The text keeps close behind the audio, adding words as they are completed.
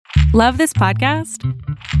Love this podcast?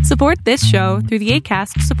 Support this show through the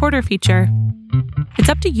Acast supporter feature. It's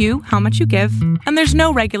up to you how much you give, and there's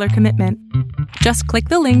no regular commitment. Just click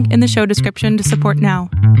the link in the show description to support now.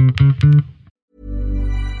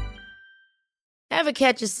 Ever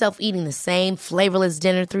catch yourself eating the same flavorless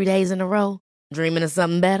dinner 3 days in a row? Dreaming of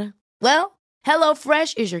something better? Well,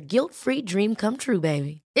 HelloFresh is your guilt-free dream come true,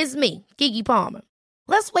 baby. It's me, Keke Palmer.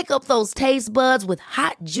 Let's wake up those taste buds with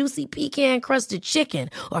hot, juicy pecan-crusted chicken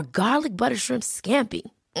or garlic butter shrimp scampi.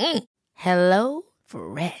 Hello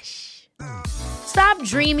Fresh. Stop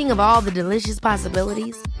dreaming of all the delicious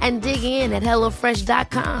possibilities and dig in at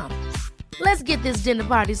HelloFresh.com. Let's get this dinner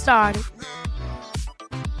party started.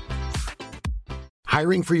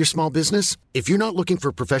 Hiring for your small business? If you're not looking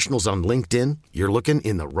for professionals on LinkedIn, you're looking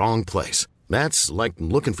in the wrong place. That's like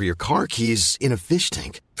looking for your car keys in a fish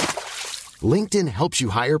tank. LinkedIn helps you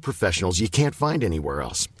hire professionals you can't find anywhere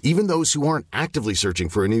else, even those who aren't actively searching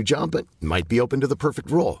for a new job but might be open to the perfect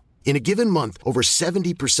role. In a given month, over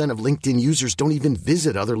 70% of LinkedIn users don't even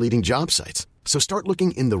visit other leading job sites. So start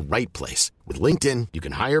looking in the right place. With LinkedIn, you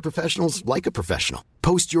can hire professionals like a professional.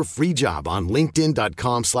 Post your free job on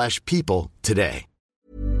linkedin.com/people today.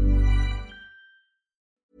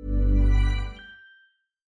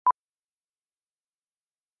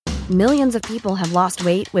 Millions of people have lost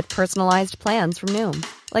weight with personalized plans from Noom.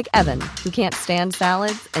 Like Evan, who can't stand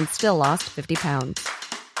salads and still lost 50 pounds.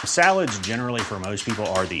 Salads generally for most people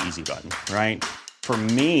are the easy button, right? For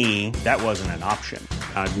me, that wasn't an option.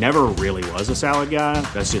 I never really was a salad guy.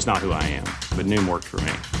 That's just not who I am. But Noom worked for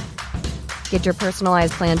me. Get your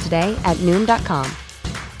personalized plan today at Noom.com.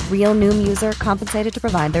 Real Noom user compensated to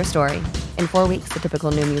provide their story. In 4 weeks, the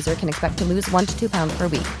typical Noom user can expect to lose 1 to 2 pounds per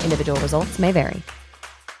week. Individual results may vary.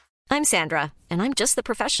 I'm Sandra, and I'm just the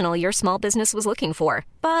professional your small business was looking for.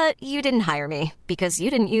 But you didn't hire me because you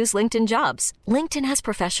didn't use LinkedIn Jobs. LinkedIn has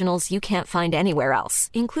professionals you can't find anywhere else,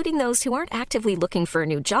 including those who aren't actively looking for a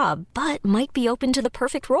new job, but might be open to the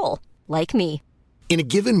perfect role, like me. In a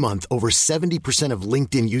given month, over 70% of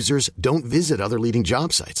LinkedIn users don't visit other leading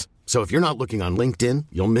job sites. So if you're not looking on LinkedIn,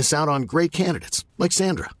 you'll miss out on great candidates like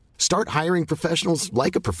Sandra. Start hiring professionals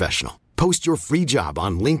like a professional. Post your free job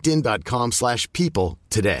on linkedin.com/people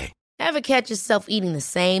today. Ever catch yourself eating the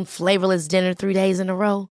same flavorless dinner 3 days in a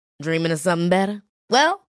row? Dreaming of something better?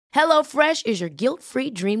 Well, HelloFresh is your guilt-free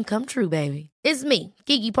dream come true, baby. It's me,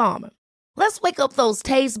 Keke Palmer. Let's wake up those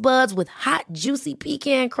taste buds with hot, juicy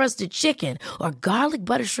pecan-crusted chicken or garlic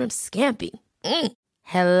butter shrimp scampi.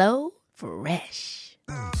 Hello Fresh.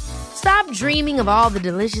 Stop dreaming of all the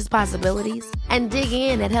delicious possibilities and dig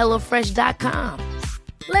in at HelloFresh.com.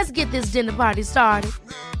 Let's get this dinner party started.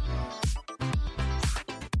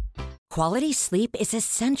 Quality sleep is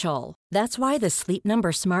essential. That's why the Sleep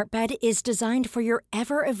Number Smart Bed is designed for your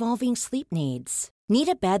ever-evolving sleep needs. Need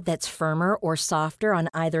a bed that's firmer or softer on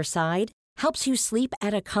either side? Helps you sleep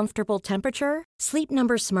at a comfortable temperature? Sleep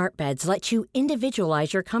Number Smart Beds let you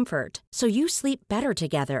individualize your comfort, so you sleep better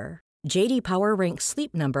together. J.D. Power ranks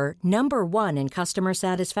Sleep Number number 1 in customer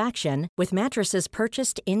satisfaction with mattresses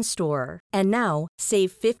purchased in-store. And now,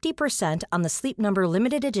 save 50% on the Sleep Number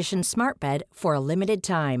Limited Edition Smart Bed for a limited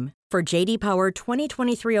time. For J.D. Power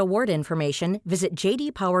 2023 award information, visit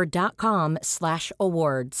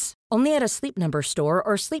jdpower.com/awards. Only at a Sleep Number store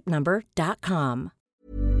or sleepnumber.com.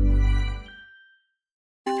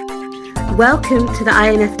 Welcome to the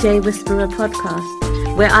INFJ Whisperer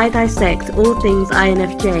podcast, where I dissect all things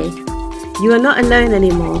INFJ. You are not alone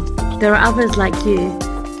anymore. There are others like you.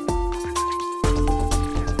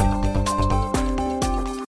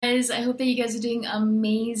 I hope that you guys are doing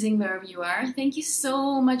amazing wherever you are. Thank you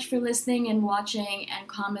so much for listening and watching and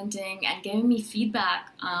commenting and giving me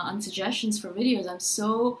feedback on suggestions for videos. I'm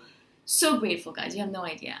so grateful, guys. You have no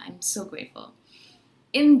idea. I'm so grateful.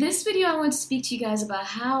 In this video, I want to speak to you guys about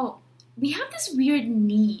how we have this weird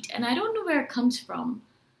need, and I don't know where it comes from.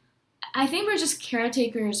 I think we're just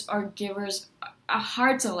caretakers or givers. Our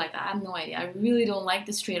hearts are like that. I have no idea. I really don't like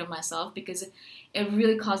this trait of myself because it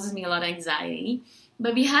really causes me a lot of anxiety.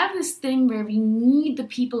 But we have this thing where we need the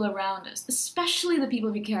people around us, especially the people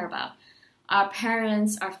we care about. Our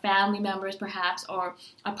parents, our family members perhaps, or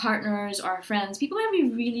our partners, or our friends, people that we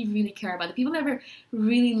really, really care about, the people that we're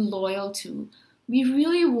really loyal to. We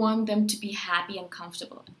really want them to be happy and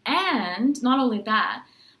comfortable. And not only that,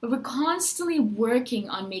 but we're constantly working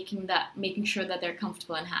on making sure that they're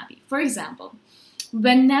comfortable and happy. For example,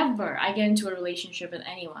 whenever I get into a relationship with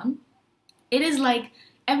anyone, it is like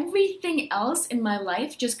everything else in my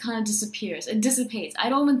life just kind of disappears. It dissipates. I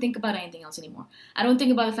don't even think about anything else anymore. I don't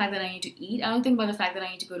think about the fact that I need to eat. I don't think about the fact that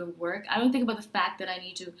I need to go to work. I don't think about the fact that I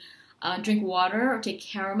need to drink water, or take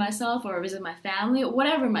care of myself, or visit my family, or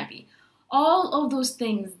whatever it might be. All of those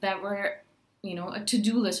things that were, a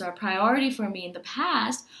to-do list or a priority for me in the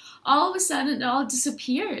past, all of a sudden it all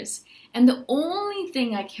disappears. And the only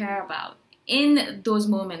thing I care about in those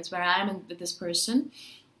moments where I'm with this person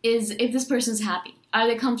is if this person's happy. Are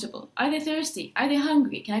they comfortable? Are they thirsty? Are they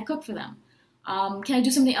hungry? Can I cook for them? Can I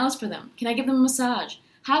do something else for them? Can I give them a massage?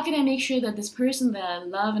 How can I make sure that this person that I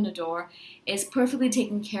love and adore is perfectly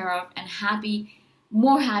taken care of and happy,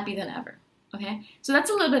 more happy than ever? Okay? So that's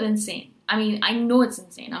a little bit insane. I mean, I know it's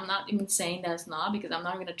insane. I'm not even saying that it's not, because I'm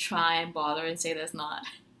not going to try and bother and say that it's not.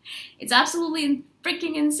 It's absolutely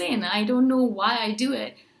freaking insane. I don't know why I do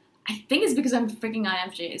it. I think it's because I'm freaking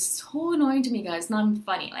INFJ. It's so annoying to me, guys. It's not even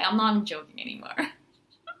funny. Like, I'm not even joking anymore.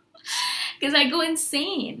 Because I go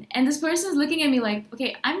insane. And this person is looking at me like,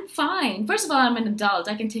 okay, I'm fine. First of all, I'm an adult.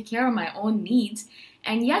 I can take care of my own needs.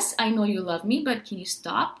 And yes, I know you love me, but can you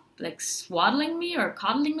stop like swaddling me or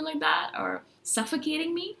coddling me like that or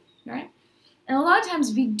suffocating me, right? And a lot of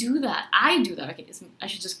times we do that. I do that. Okay, I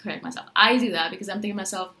should just correct myself. I do that because I'm thinking to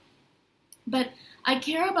myself, but I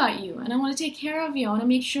care about you and I want to take care of you. I want to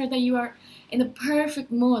make sure that you are in the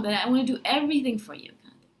perfect mode, that I want to do everything for you.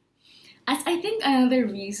 I think another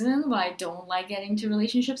reason why I don't like getting into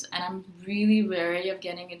relationships, and I'm really wary of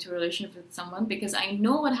getting into a relationship with someone, because I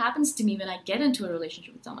know what happens to me when I get into a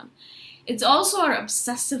relationship with someone. It's also our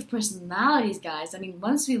obsessive personalities, guys. I mean,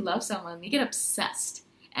 once we love someone, we get obsessed.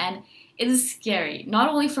 And it is scary, not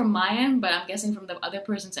only from my end, but I'm guessing from the other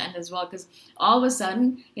person's end as well, because all of a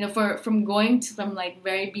sudden, from going to from like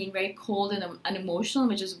being very cold and unemotional,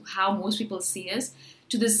 which is how most people see us,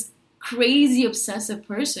 to this crazy obsessive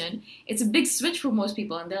person, it's a big switch for most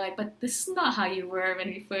people. And they're like, but this is not how you were when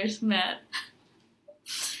we first met.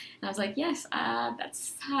 And I was like, yes,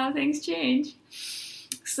 that's how things change.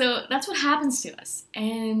 So that's what happens to us.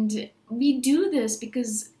 And we do this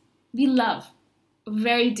because we love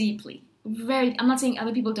very deeply. I'm not saying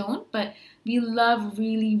other people don't, but we love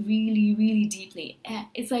really, really, really deeply.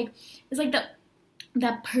 It's like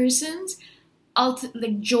that person's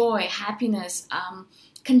like joy, happiness,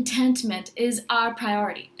 contentment is our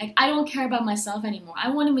priority. Like, I don't care about myself anymore.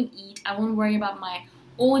 I won't even eat. I won't worry about my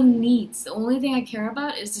own needs. The only thing I care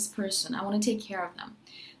about is this person. I want to take care of them.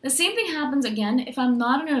 The same thing happens again if I'm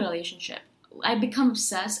not in a relationship. I become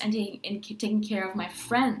obsessed and taking care of my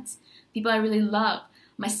friends, people I really love,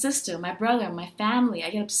 my sister, my brother, my family.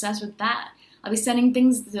 I get obsessed with that. I'll be sending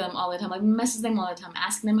things to them all the time. I'll message them all the time,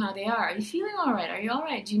 asking them how they are. Are you feeling all right? Are you all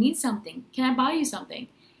right? Do you need something? Can I buy you something?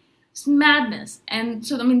 It's madness. And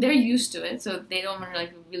so, I mean, they're used to it, so they don't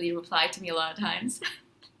really reply to me a lot of times.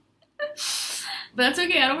 But that's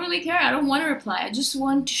okay. I don't really care. I don't want to reply. I just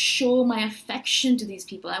want to show my affection to these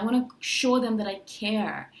people. I want to show them that I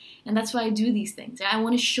care. And that's why I do these things. I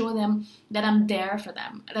want to show them that I'm there for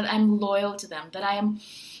them, that I'm loyal to them,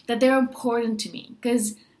 that they're important to me.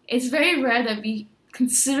 Because it's very rare that we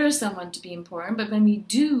consider someone to be important, but when we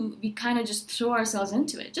do, we kind of just throw ourselves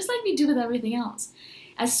into it, just like we do with everything else.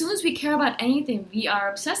 As soon as we care about anything, we are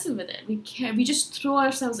obsessive with it. We just throw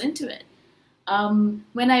ourselves into it.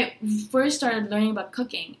 When I first started learning about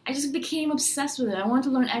cooking, I just became obsessed with it. I wanted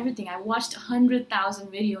to learn everything. I watched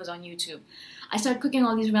 100,000 videos on YouTube. I started cooking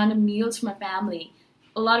all these random meals for my family.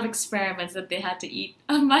 A lot of experiments that they had to eat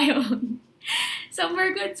on my own. Some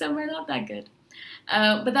were good, some were not that good.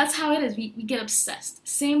 But that's how it is. We get obsessed.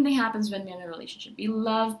 Same thing happens when we're in a relationship. We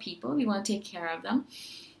love people. We want to take care of them.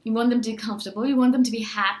 We want them to be comfortable. We want them to be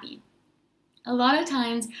happy. A lot of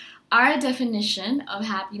times, our definition of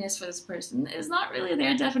happiness for this person is not really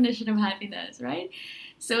their definition of happiness, right?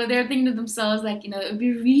 So they're thinking to themselves like, it would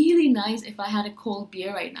be really nice if I had a cold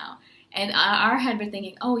beer right now. And our head, we're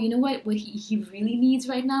thinking, oh, you know what? What he really needs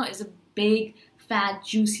right now is a big, fat,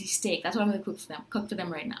 juicy steak. That's what I'm going to cook for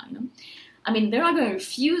them right now, I mean, they're not going to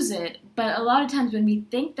refuse it, but a lot of times when we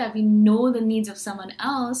think that we know the needs of someone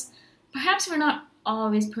else, perhaps we're not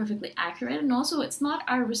always perfectly accurate, and also it's not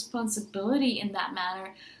our responsibility in that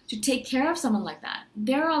manner to take care of someone like that.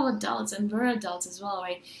 They're all adults and we're adults as well,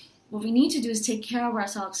 right? What we need to do is take care of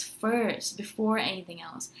ourselves first before anything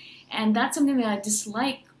else. And that's something that I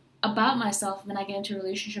dislike about myself when I get into a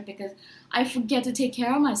relationship, because I forget to take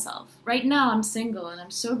care of myself. Right now I'm single and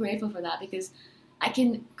I'm so grateful for that, because I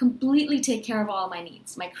can completely take care of all my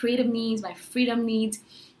needs, my creative needs, my freedom needs,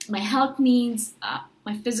 my health needs,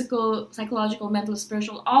 my physical, psychological, mental,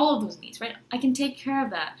 spiritual, all of those needs, right? I can take care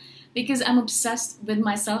of that because I'm obsessed with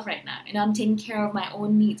myself right now, and I'm taking care of my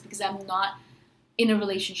own needs because I'm not in a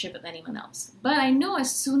relationship with anyone else. But I know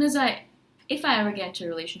as soon as if I ever get into a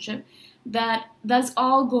relationship, that's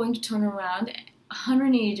all going to turn around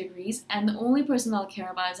 180 degrees, and the only person I'll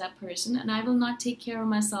care about is that person, and I will not take care of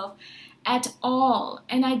myself at all.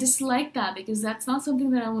 And I dislike that because that's not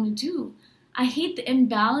something that I want to do. I hate the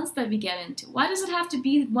imbalance that we get into. Why does it have to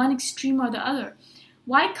be one extreme or the other?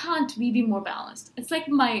 Why can't we be more balanced? It's like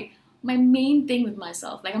my main thing with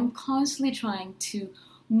myself. Like, I'm constantly trying to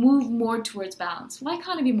move more towards balance. Why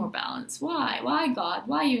can't I be more balanced? Why? Why, God?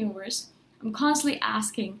 Why, universe? I'm constantly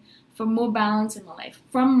asking for more balance in my life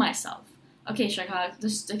from myself. Okay, Shaka,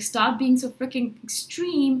 just like, stop being so freaking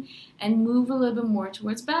extreme and move a little bit more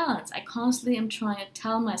towards balance. I constantly am trying to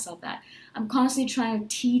tell myself that. I'm constantly trying to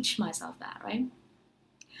teach myself that, right?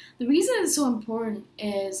 The reason it's so important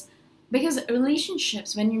is because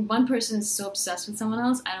relationships, when one person is so obsessed with someone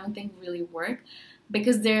else, I don't think really work,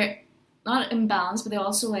 because they're not imbalanced, but they're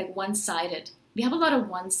also like one-sided. We have a lot of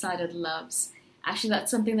one-sided loves. Actually, that's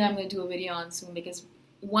something that I'm going to do a video on soon, because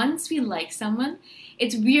once we like someone,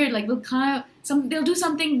 it's weird. Like, they'll do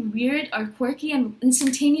something weird or quirky, and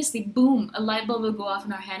instantaneously, boom, a light bulb will go off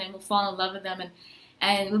in our head, and we'll fall in love with them,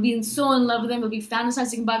 and we'll be so in love with them. We'll be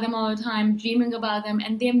fantasizing about them all the time, dreaming about them,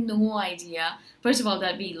 and they have no idea, first of all,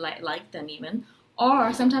 that we like them even,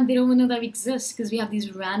 or sometimes they don't even know that we exist, because we have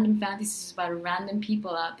these random fantasies about random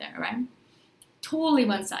people out there, right? Totally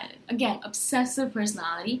one-sided. Again, obsessive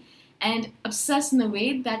personality, and obsessed in a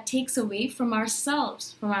way that takes away from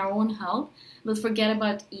ourselves, from our own health. We'll forget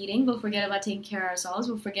about eating, we'll forget about taking care of ourselves,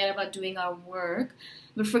 we'll forget about doing our work,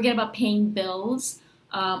 we'll forget about paying bills,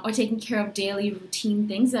 or taking care of daily routine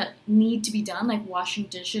things that need to be done, like washing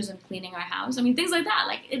dishes and cleaning our house. I mean, things like that.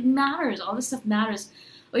 Like, it matters. All this stuff matters.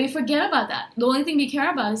 But you forget about that. The only thing we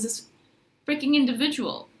care about is this freaking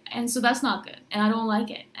individual. And so that's not good. And I don't like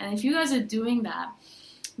it. And if you guys are doing that,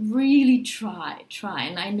 really try.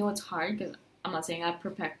 And I know it's hard, because I'm not saying I've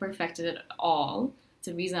perfected it at all. It's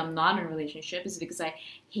the reason I'm not in a relationship, is because I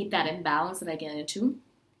hate that imbalance that I get into.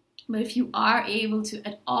 But if you are able to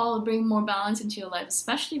at all bring more balance into your life,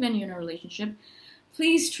 especially when you're in a relationship,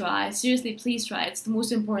 please try. Seriously, please try. It's the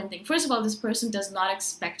most important thing. First of all, this person does not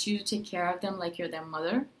expect you to take care of them like you're their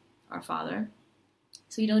mother or father.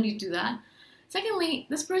 So you don't need to do that. Secondly,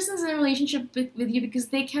 this person is in a relationship with you because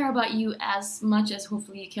they care about you as much as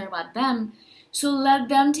hopefully you care about them. So let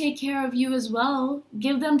them take care of you as well.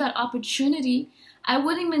 Give them that opportunity. I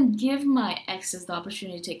wouldn't even give my exes the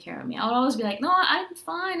opportunity to take care of me. I would always be like, no, I'm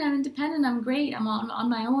fine, I'm independent, I'm great, I'm on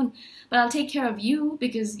my own. But I'll take care of you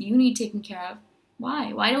because you need taken care of.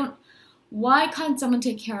 Why? Why can't someone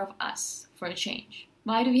take care of us for a change?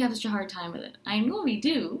 Why do we have such a hard time with it? I know we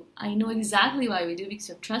do. I know exactly why we do,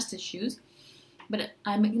 because of trust issues. But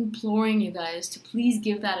I'm imploring you guys to please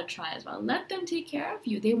give that a try as well. Let them take care of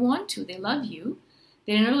you. They want to. They love you.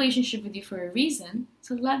 They're in a relationship with you for a reason.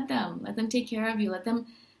 So let them take care of you. Let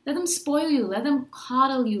them spoil you. Let them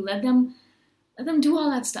coddle you. Let them do all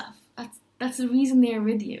that stuff. That's the reason they're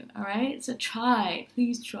with you. All right. So try,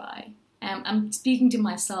 please try. I'm speaking to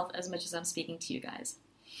myself as much as I'm speaking to you guys.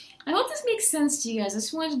 I hope this makes sense to you guys. I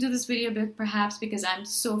just wanted to do this video perhaps because I'm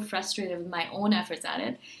so frustrated with my own efforts at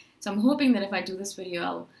it. So I'm hoping that if I do this video,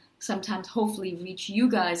 I'll sometimes hopefully reach you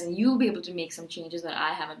guys and you'll be able to make some changes that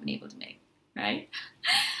I haven't been able to make. Right?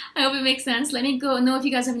 I hope it makes sense. Let me know if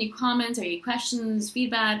you guys have any comments or any questions,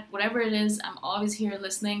 feedback, whatever it is. I'm always here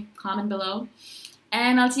listening. Comment below.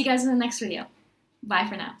 And I'll see you guys in the next video. Bye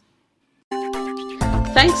for now.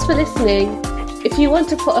 Thanks for listening. If you want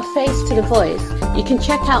to put a face to the voice, you can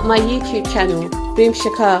check out my YouTube channel, Boom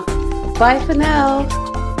Shaka. Bye for now.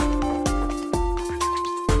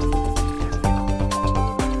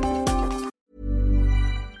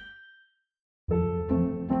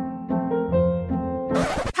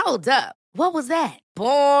 Hold up. What was that?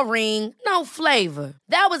 Boring. No flavor.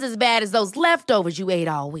 That was as bad as those leftovers you ate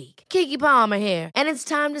all week. Keke Palmer here. And it's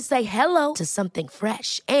time to say hello to something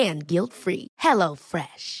fresh and guilt-free. Hello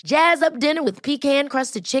Fresh. Jazz up dinner with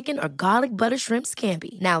pecan-crusted chicken or garlic butter shrimp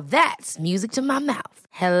scampi. Now that's music to my mouth.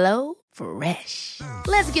 Hello Fresh.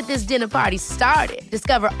 Let's get this dinner party started.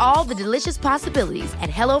 Discover all the delicious possibilities at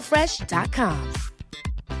HelloFresh.com.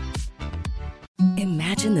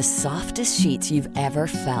 Imagine the softest sheets you've ever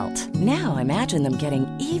felt. Now imagine them getting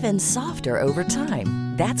even softer over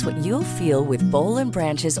time. That's what you'll feel with Boll &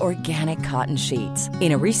 Branch's organic cotton sheets.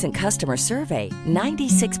 In a recent customer survey,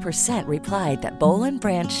 96% replied that Boll &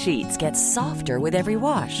 Branch sheets get softer with every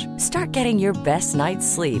wash. Start getting your best night's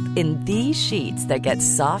sleep in these sheets that get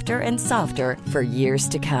softer and softer for years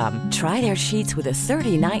to come. Try their sheets with a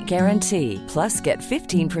 30-night guarantee. Plus, get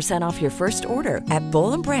 15% off your first order at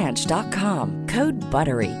bollandbranch.com. Code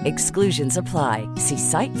BUTTERY. Exclusions apply. See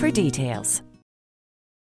site for details.